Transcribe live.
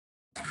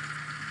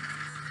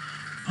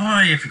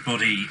Hi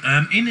everybody,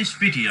 in this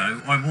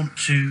video I want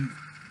to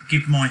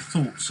give my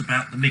thoughts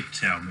about the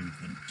MGTOW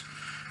movement,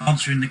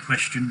 answering the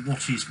question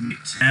what is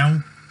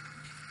MGTOW,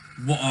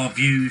 what our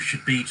views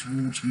should be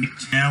towards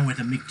MGTOW,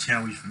 whether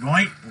MGTOW is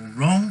right or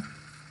wrong,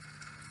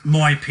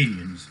 my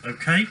opinions,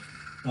 okay,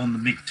 on the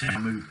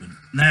MGTOW movement.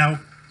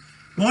 Now,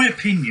 my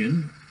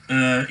opinion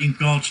in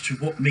regards to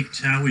what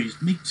MGTOW is,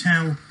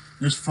 MGTOW,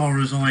 as far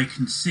as I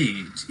can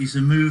see it, is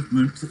a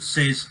movement that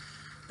says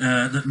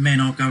that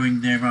men are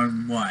going their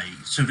own way.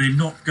 So they're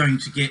not going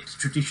to get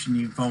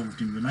traditionally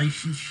involved in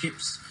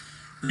relationships.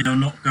 They are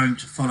not going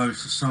to follow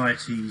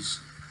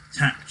society's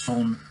tact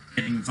on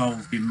getting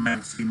involved in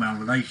male-female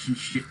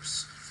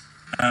relationships.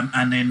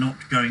 And they're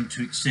not going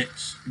to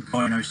accept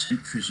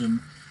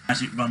gynocentrism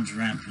as it runs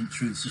rampant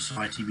through the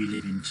society we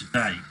live in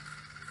today.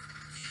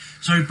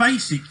 So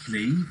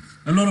basically,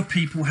 a lot of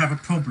people have a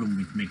problem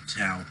with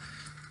MGTOW.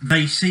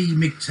 They see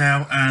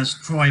MGTOW as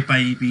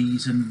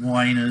crybabies and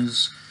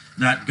whiners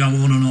that go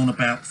on and on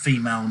about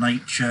female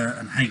nature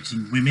and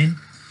hating women.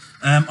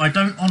 I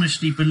don't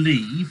honestly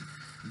believe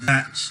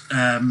that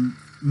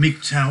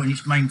MGTOW in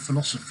its main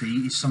philosophy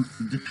is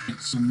something that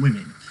hates on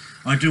women.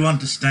 I do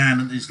understand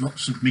that there's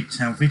lots of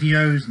MGTOW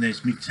videos and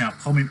there's MGTOW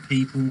comment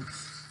people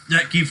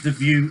that give the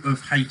view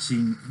of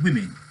hating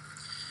women.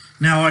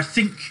 Now I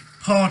think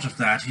part of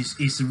that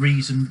is the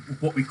reason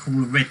of what we call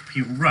a red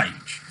pill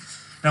rage.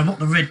 Now what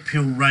the red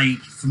pill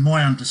rage, from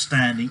my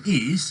understanding,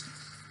 is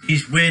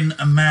when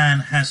a man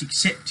has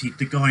accepted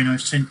the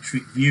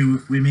gynocentric view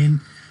of women,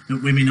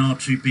 that women are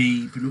to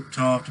be looked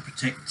after,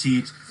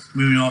 protected,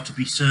 women are to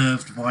be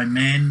served by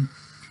men,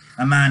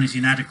 a man is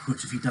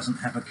inadequate if he doesn't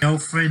have a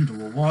girlfriend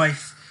or a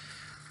wife,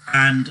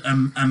 and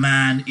a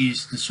man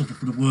is the sort of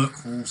the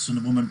workhorse and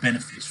a woman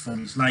benefits from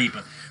his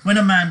labour. When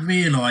a man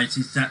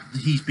realises that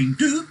he's been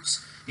duped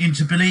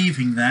into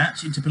believing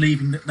that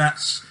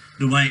that's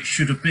the way it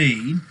should have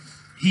been,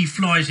 he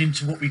flies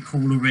into what we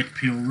call a red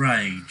pill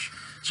rage.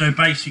 So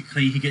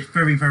basically he gets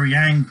very, very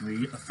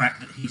angry at the fact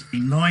that he's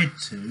been lied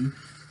to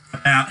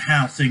about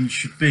how things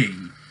should be.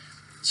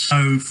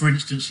 So, for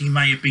instance, he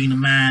may have been a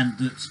man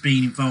that's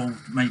been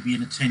involved maybe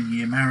in a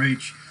 10-year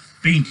marriage,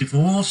 been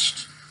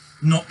divorced,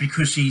 not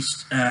because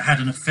he's had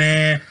an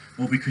affair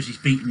or because he's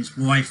beaten his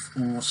wife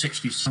or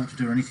sexually assaulted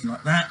her or anything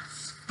like that,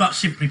 but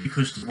simply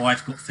because the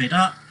wife got fed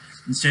up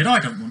and said, I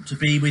don't want to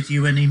be with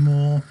you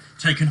anymore,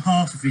 taken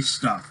half of his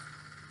stuff.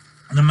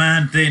 And the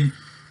man then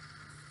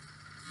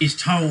is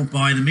told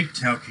by the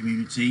MGTOW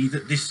community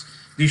that this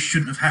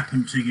shouldn't have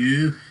happened to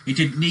you, it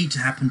didn't need to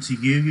happen to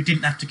you, you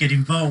didn't have to get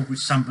involved with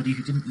somebody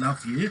who didn't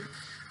love you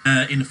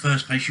in the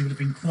first place, you would have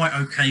been quite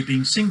okay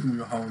being single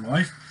your whole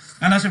life,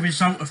 and as a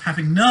result of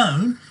having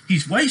known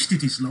he's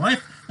wasted his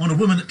life on a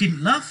woman that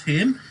didn't love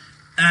him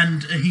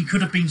and he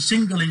could have been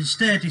single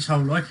instead his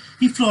whole life,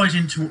 he flies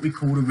into what we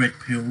call a red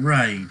pill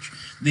rage,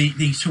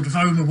 the sort of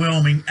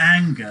overwhelming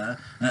anger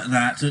at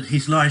that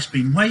his life's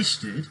been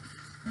wasted.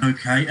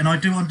 Okay, and I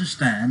do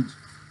understand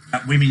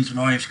that women's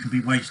lives can be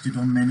wasted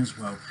on men as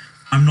well.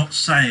 I'm not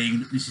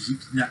saying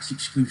that that's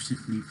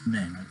exclusively for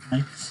men,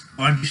 okay?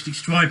 I'm just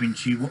describing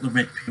to you what the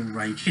red pill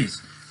rage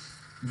is.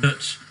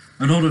 That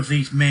a lot of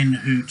these men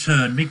who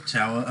turn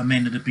MGTOW are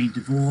men that have been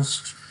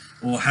divorced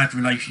or had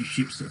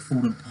relationships that have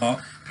fallen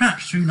apart,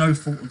 perhaps through no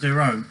fault of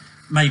their own.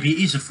 Maybe it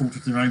is a fault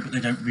of their own, but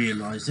they don't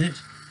realise it.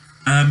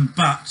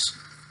 But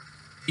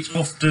it's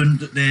often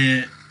that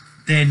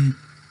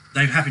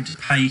they're having to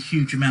pay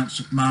huge amounts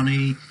of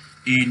money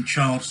in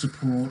child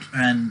support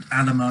and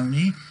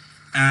alimony,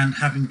 and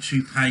having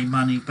to pay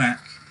money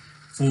back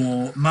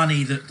for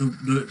money that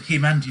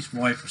him and his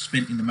wife have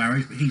spent in the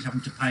marriage, but he's having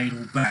to pay it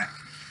all back.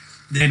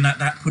 Then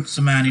that puts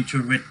the man into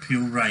a red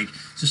pill rage.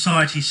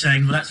 Society's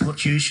saying, well, that's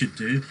what you should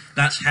do,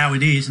 that's how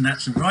it is, and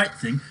that's the right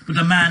thing, but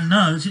the man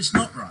knows it's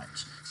not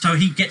right. So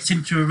he gets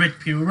into a red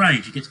pill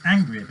rage, he gets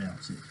angry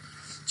about it.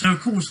 So, of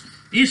course,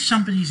 if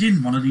somebody's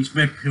in one of these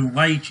red pill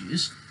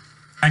rages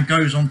and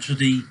goes onto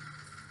the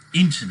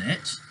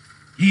internet,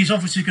 he's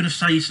obviously going to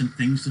say some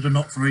things that are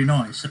not very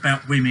nice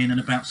about women and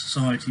about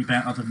society,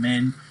 about other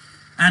men,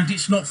 and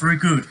it's not very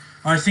good.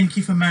 I think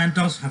if a man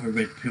does have a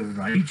red pill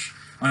rage,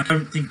 I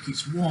don't think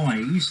it's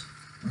wise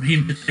for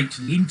him to take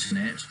to the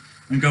internet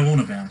and go on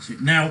about it.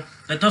 Now,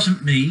 that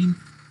doesn't mean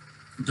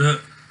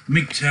that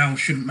MGTOW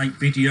shouldn't make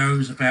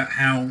videos about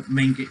how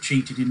men get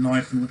cheated in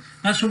life, and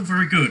that's all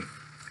very good.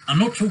 I'm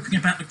not talking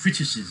about the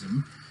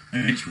criticism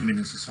against women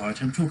in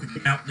society, I'm talking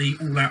about the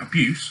all-out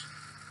abuse,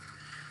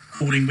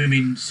 calling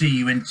women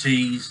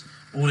CUNTs,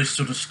 all this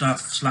sort of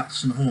stuff,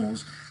 sluts and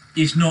whores,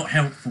 is not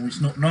helpful,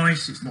 it's not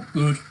nice, it's not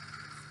good,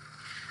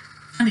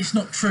 and it's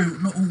not true.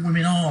 Not all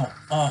women are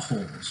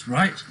whores,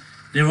 right?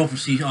 There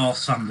obviously are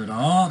some that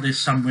are, there's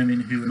some women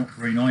who are not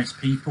very nice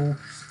people,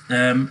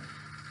 and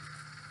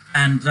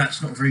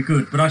that's not very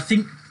good. But I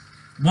think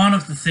one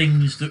of the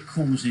things that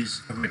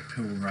causes a red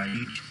pill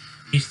rage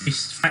is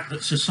this fact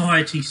that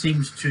society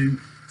seems to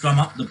drum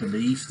up the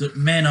belief that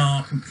men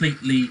are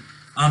completely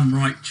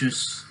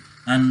unrighteous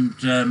and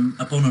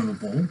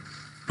abominable,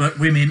 but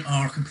women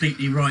are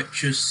completely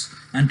righteous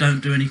and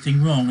don't do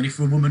anything wrong. And if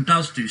a woman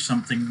does do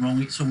something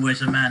wrong, it's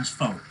always a man's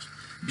fault.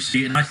 You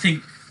see, and I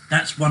think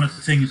that's one of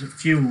the things that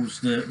fuels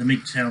the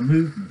MGTOW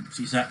movement,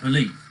 is that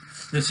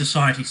belief that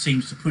society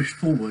seems to push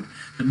forward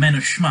that men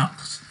are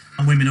schmucks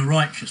and women are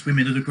righteous,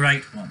 women are the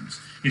great ones.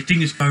 If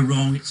things go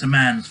wrong, it's a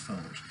man's fault.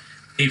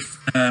 If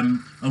a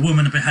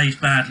woman behaves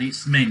badly,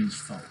 it's men's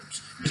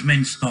fault. Because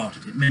men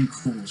started it, men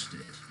caused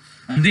it.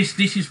 And this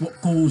is what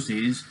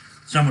causes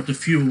some of the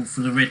fuel for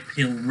the red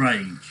pill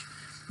rage,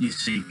 you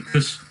see,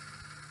 because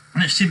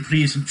it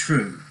simply isn't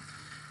true.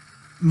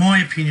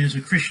 My opinion as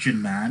a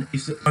Christian man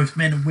is that both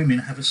men and women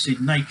have a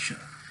sin nature.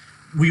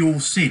 We all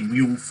sin,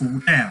 we all fall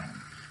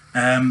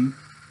down.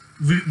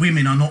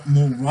 Women are not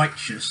more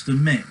righteous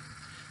than men.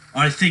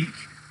 I think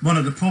one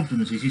of the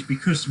problems is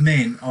because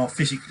men are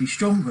physically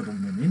stronger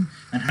than women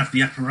and have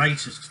the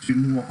apparatus to do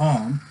more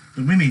harm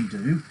than women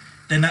do,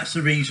 then that's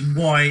the reason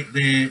why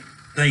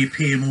they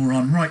appear more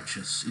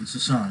unrighteous in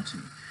society.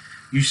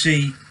 You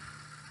see,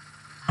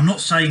 I'm not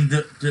saying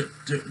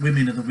that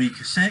women are the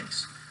weaker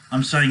sex.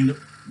 I'm saying that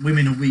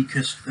women are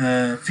weaker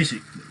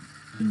physically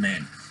than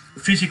men.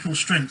 Physical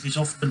strength is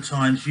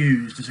oftentimes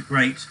used as a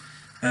great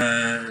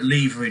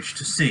leverage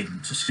to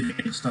sin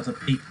against other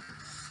people.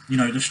 You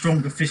know, the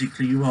stronger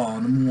physically you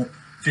are, the more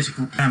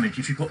physical damage.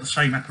 If you've got the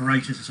same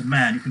apparatus as a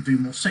man, you can do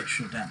more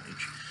sexual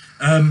damage.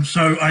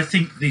 So I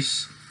think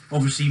this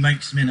obviously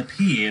makes men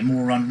appear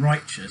more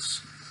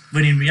unrighteous,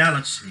 when in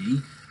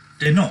reality,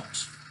 they're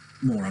not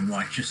more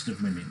unrighteous than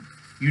women.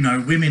 You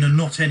know, women are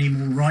not any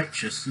more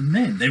righteous than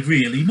men. They're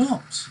really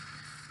not.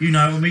 You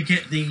know, when we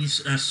get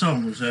these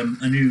songs, a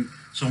new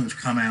song's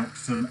come out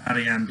from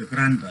Ariana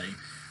Grande,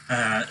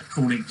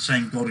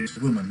 saying God is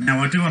the woman.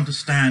 Now, I do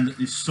understand that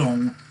this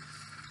song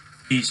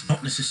is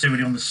not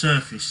necessarily on the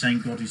surface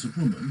saying God is a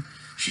woman.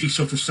 She's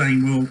sort of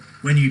saying, well,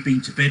 when you've been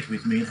to bed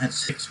with me and had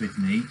sex with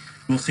me,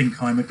 you'll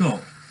think I'm a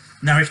god.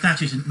 Now, if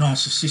that isn't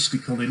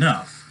narcissistical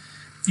enough,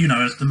 you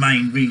know, as the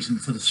main reason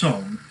for the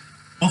song,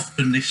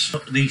 often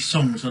these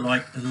songs are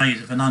like the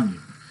layers of an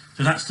onion.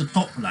 So that's the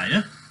top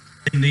layer.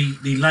 And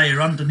the layer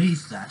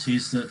underneath that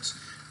is that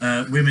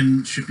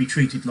women should be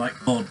treated like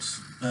gods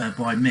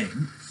by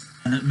men,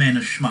 and that men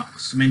are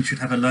schmucks. Men should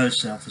have a low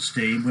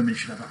self-esteem, women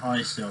should have a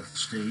high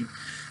self-esteem.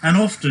 And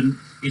often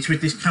it's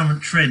with this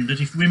current trend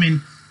that if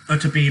women are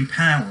to be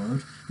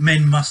empowered,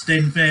 men must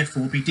then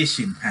therefore be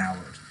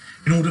disempowered.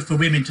 In order for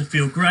women to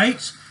feel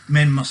great,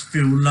 men must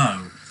feel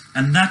low.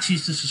 And that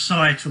is the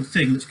societal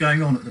thing that's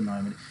going on at the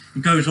moment.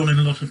 It goes on in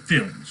a lot of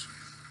films.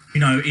 You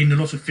know, in a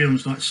lot of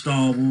films like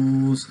Star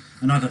Wars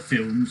and other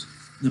films,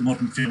 the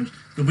modern films,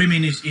 the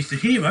woman is the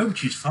hero,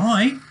 which is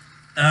fine.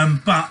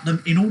 But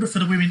in order for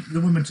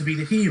the woman to be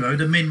the hero,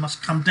 the men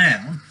must come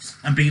down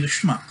and be the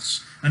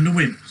schmucks and the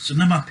wimps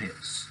and the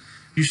muppets.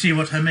 You see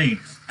what I mean?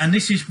 And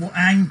this is what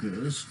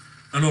angers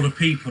a lot of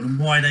people and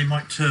why they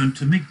might turn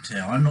to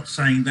MGTOW. I'm not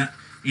saying that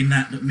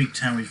that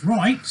MGTOW is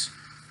right.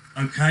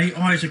 Okay,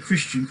 I as a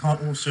Christian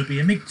can't also be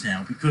a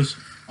MGTOW because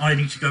I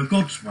need to go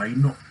God's way,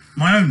 not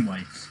my own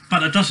way. But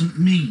that doesn't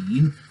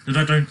mean that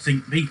I don't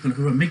think people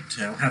who are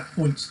MGTOW have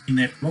points in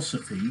their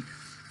philosophy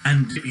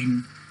and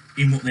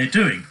in what they're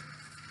doing.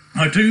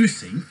 I do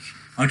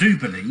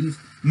believe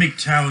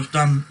MGTOW has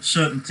done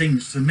certain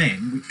things for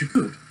men which are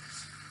good.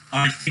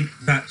 I think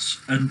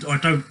that's, and I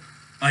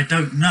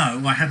don't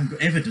know, I haven't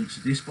got evidence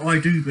of this, but I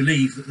do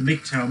believe that the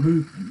MGTOW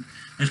movement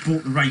has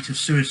brought the rate of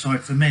suicide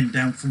for men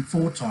down from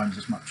 4 times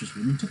as much as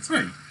women to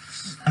 3.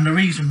 And the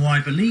reason why I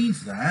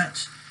believe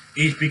that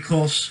is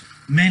because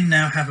men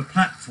now have a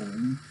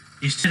platform.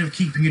 Instead of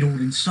keeping it all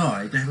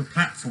inside, they have a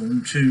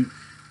platform to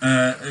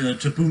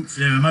boost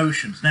their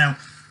emotions. Now,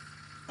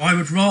 I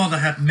would rather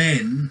have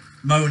men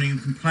moaning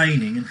and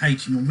complaining and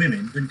hating on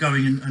women than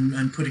going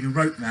and putting a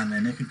rope around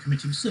their neck and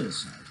committing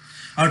suicide.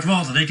 I'd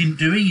rather they didn't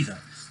do either.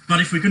 But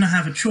if we're going to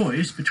have a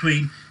choice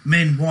between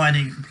men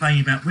whining and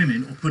complaining about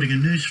women or putting a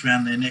noose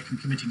around their neck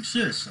and committing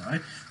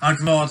suicide, I'd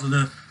rather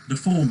the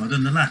former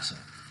than the latter.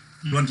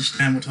 You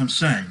understand what I'm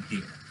saying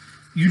here?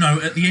 You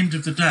know, at the end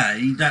of the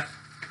day, that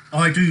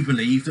I do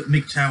believe that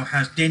MGTOW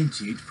has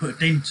put a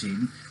dent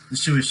in the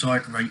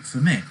suicide rate for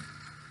men.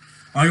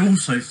 I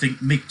also think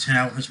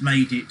MGTOW has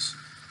made it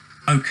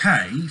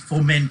okay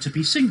for men to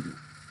be single.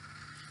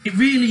 It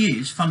really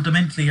is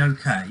fundamentally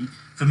okay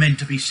for men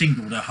to be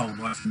single their whole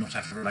life and not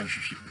have a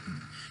relationship with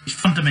women. It's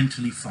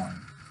fundamentally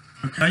fine,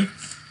 okay?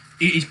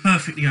 It is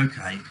perfectly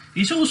okay.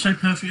 It's also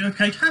perfectly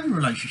okay to have a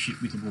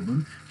relationship with a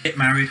woman, get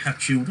married, have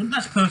children.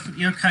 That's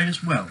perfectly okay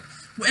as well.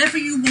 Whatever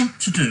you want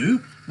to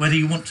do, whether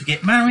you want to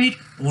get married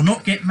or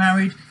not get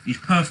married, is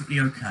perfectly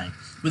okay.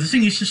 But the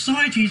thing is,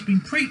 society has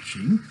been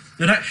preaching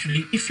that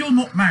actually, if you're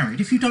not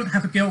married, if you don't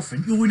have a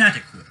girlfriend, you're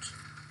inadequate,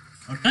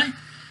 okay?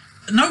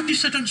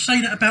 Notice I don't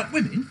say that about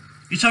women,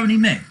 it's only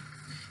men.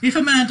 If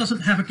a man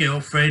doesn't have a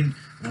girlfriend,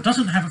 or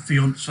doesn't have a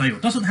fiancé, or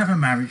doesn't have a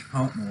marriage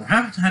partner, or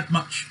haven't had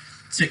much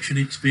sexual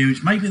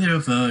experience, maybe they're a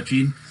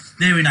virgin,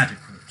 they're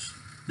inadequate.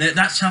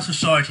 That's how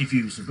society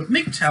views them. But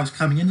MGTOW's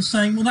coming in and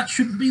saying, well, that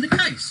shouldn't be the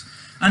case.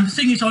 And the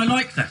thing is, I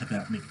like that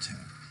about MGTOW.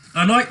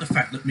 I like the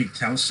fact that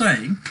MGTOW is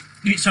saying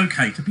it's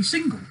okay to be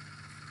single.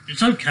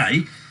 It's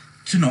okay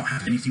to not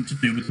have anything to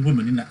do with the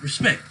woman in that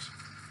respect.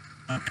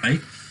 Okay,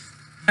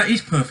 that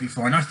is perfectly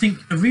fine. I think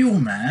a real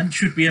man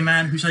should be a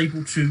man who's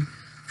able to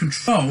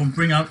control and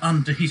bring up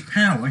under his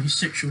power his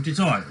sexual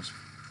desires.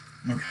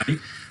 Okay,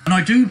 and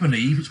I do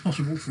believe it's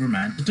possible for a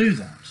man to do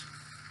that.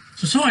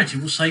 Society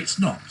will say it's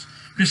not,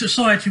 because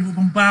society will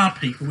bombard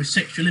people with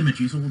sexual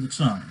images all the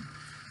time.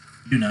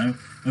 You know,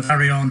 of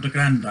Ariana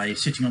Grande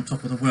sitting on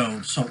top of the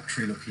world,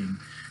 sultry looking,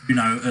 you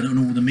know, and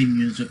all the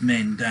minions of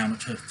men down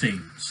at her feet.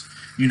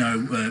 You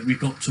know, we've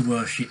got to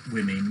worship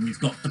women, we've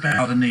got to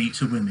bow the knee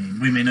to women,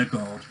 women are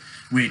God,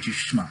 we're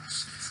just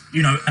schmucks.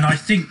 You know, and I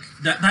think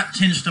that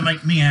tends to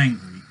make me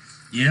angry,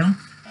 yeah?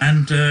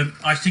 And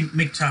I think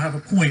MGTOW have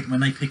a point when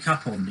they pick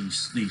up on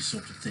these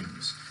sort of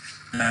things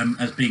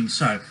as being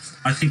so.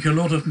 I think a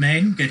lot of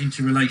men get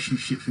into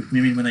relationships with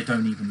women when they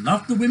don't even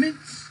love the women.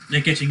 They're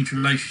getting into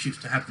relationships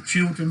to have the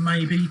children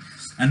maybe,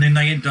 and then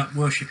they end up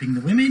worshipping the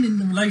women in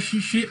the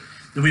relationship.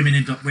 The women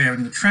end up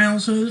wearing the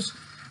trousers,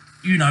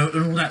 you know,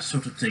 and all that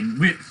sort of thing.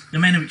 The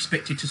men are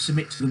expected to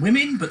submit to the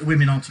women, but the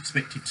women aren't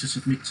expected to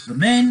submit to the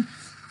men,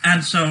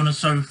 and so on and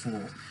so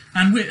forth.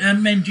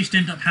 And men just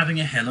end up having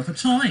a hell of a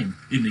time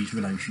in these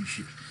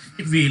relationships.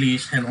 It really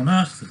is hell on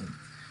earth for them.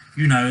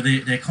 You know,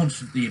 they're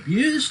constantly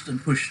abused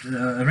and pushed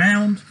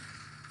around,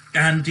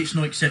 and it's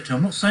not acceptable.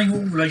 I'm not saying all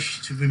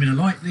relationships with women are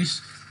like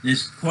this.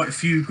 There's quite a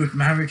few good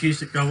marriages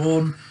that go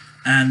on,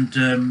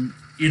 and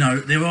you know,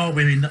 there are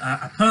women that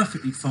are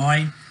perfectly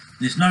fine.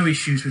 There's no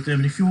issues with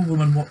them. And if you're a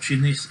woman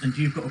watching this and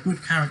you've got a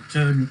good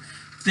character,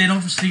 then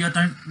obviously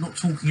I'm not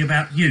talking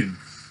about you.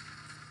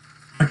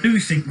 I do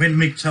think when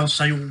MGTOW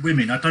say all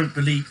women, I don't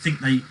think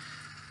they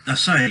are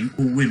saying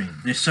all women.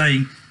 They're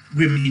saying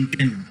women in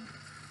general.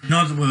 In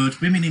other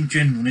words, women in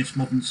general in this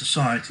modern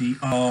society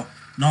are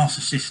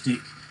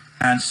narcissistic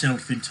and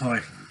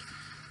self-entitled.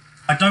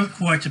 I don't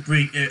quite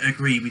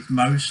agree with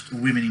most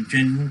women in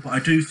general, but I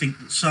do think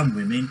that some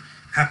women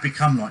have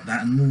become like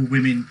that, and more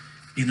women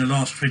in the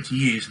last 20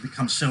 years have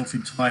become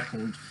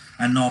self-entitled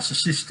and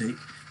narcissistic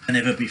than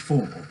ever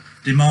before,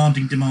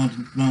 demanding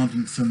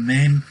from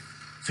men,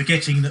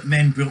 forgetting that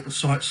men built the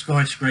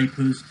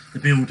skyscrapers, the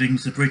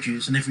buildings, the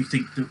bridges and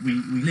everything that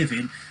we live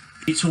in.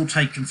 It's all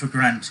taken for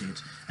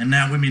granted, and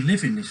now women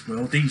live in this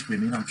world. These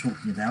women I'm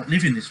talking about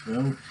live in this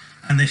world,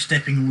 and they're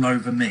stepping all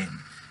over men.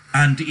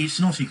 And it's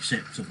not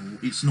acceptable.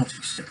 It's not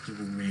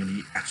acceptable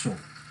really at all.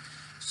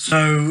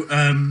 So,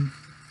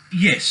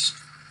 yes,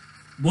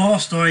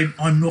 whilst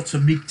I'm not a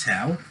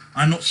MGTOW,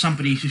 I'm not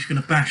somebody who's going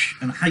to bash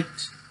and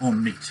hate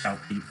on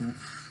MGTOW people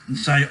and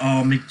say,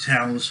 oh,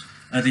 MGTOWs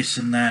are this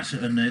and that,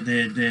 and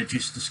they're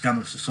just the scum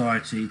of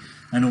society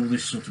and all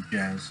this sort of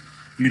jazz.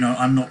 You know,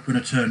 I'm not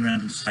going to turn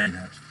around and say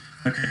that.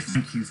 Okay,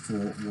 thank you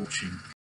for watching.